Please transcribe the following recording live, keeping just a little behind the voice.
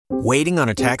Waiting on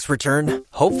a tax return?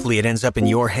 Hopefully it ends up in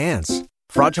your hands.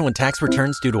 Fraudulent tax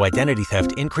returns due to identity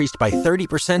theft increased by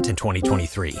 30% in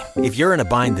 2023. If you're in a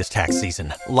bind this tax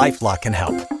season, LifeLock can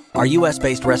help. Our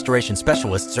U.S.-based restoration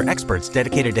specialists are experts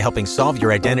dedicated to helping solve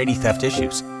your identity theft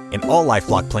issues. And all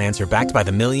LifeLock plans are backed by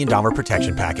the $1 Million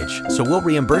Protection Package. So we'll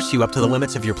reimburse you up to the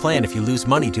limits of your plan if you lose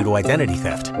money due to identity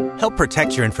theft. Help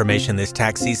protect your information this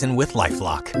tax season with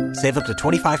LifeLock. Save up to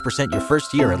 25% your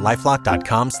first year at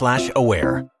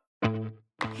LifeLock.com/aware.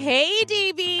 Hey,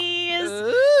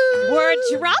 DBs. We're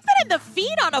dropping in the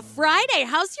feed on a Friday.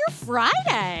 How's your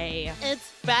Friday? It's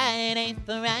Friday.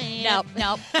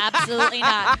 Nope, absolutely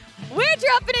not. We're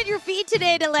dropping in your feed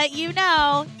today to let you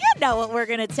know. You know what we're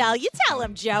going to tell you. Tell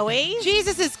him, Joey.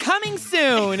 Jesus is coming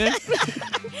soon.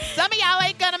 Some of y'all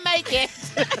ain't gonna make it.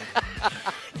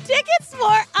 Tickets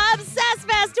for Obsessed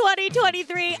Fest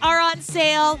 2023 are on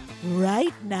sale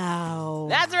right now.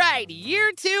 That's right.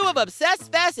 Year 2 of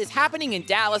Obsessed Fest is happening in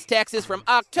Dallas, Texas from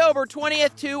October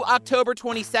 20th to October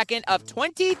 22nd of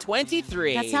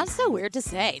 2023. That sounds so weird to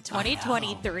say,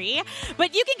 2023.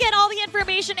 But you can get all the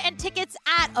information and tickets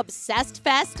at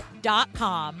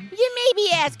obsessedfest.com. You may be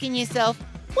asking yourself,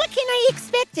 what can I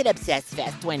expect at Obsessed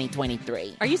Fest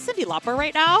 2023? Are you Cyndi Lauper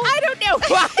right now? I don't know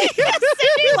why.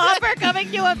 Cyndi Lauper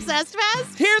coming to Obsessed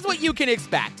Fest? Here's what you can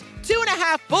expect.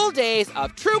 2.5 full days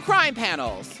of true crime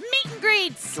panels, Meet and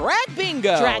greets, drag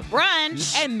bingo, drag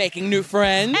brunch, and making new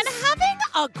friends. and having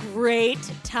a great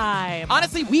time.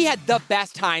 Honestly, we had the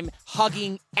best time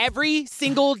hugging every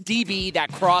single DB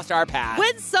that crossed our path.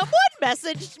 When someone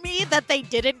messaged me that they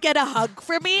didn't get a hug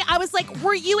from me, I was like,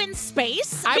 were you in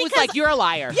space? I was like, you're a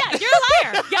liar. Yeah, you're a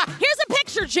liar. Yeah, here's a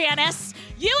picture, Janice.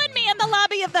 You and me in the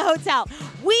lobby of the hotel.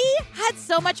 We had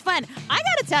so much fun. I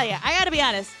gotta tell you, I gotta be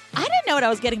honest, I didn't know what I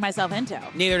was getting myself into.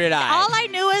 Neither did I. All I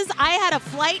knew is I had a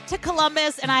flight to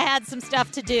Columbus and I had some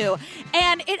stuff to do.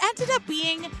 And it ended up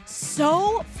being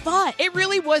so fun. It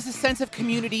really was a sense of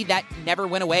community that never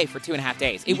went away for 2.5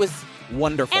 days. It was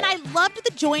wonderful. And I loved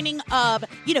the joining of,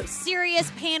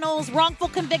 serious panels, wrongful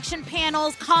conviction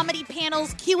panels, comedy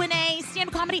panels, Q&A,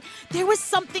 stand-up comedy. There was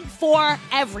something for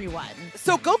everyone.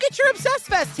 So go get your Obsessed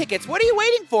Fest tickets. What are you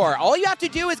waiting for? All you have to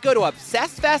do is go to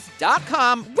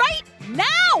obsessedfest.com Right now!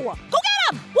 Go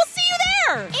get them! We'll see you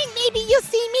there! And maybe you'll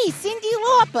see me, Cyndi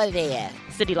Lauper, there.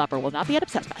 Cyndi Lauper will not be at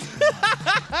Obsessed Fest.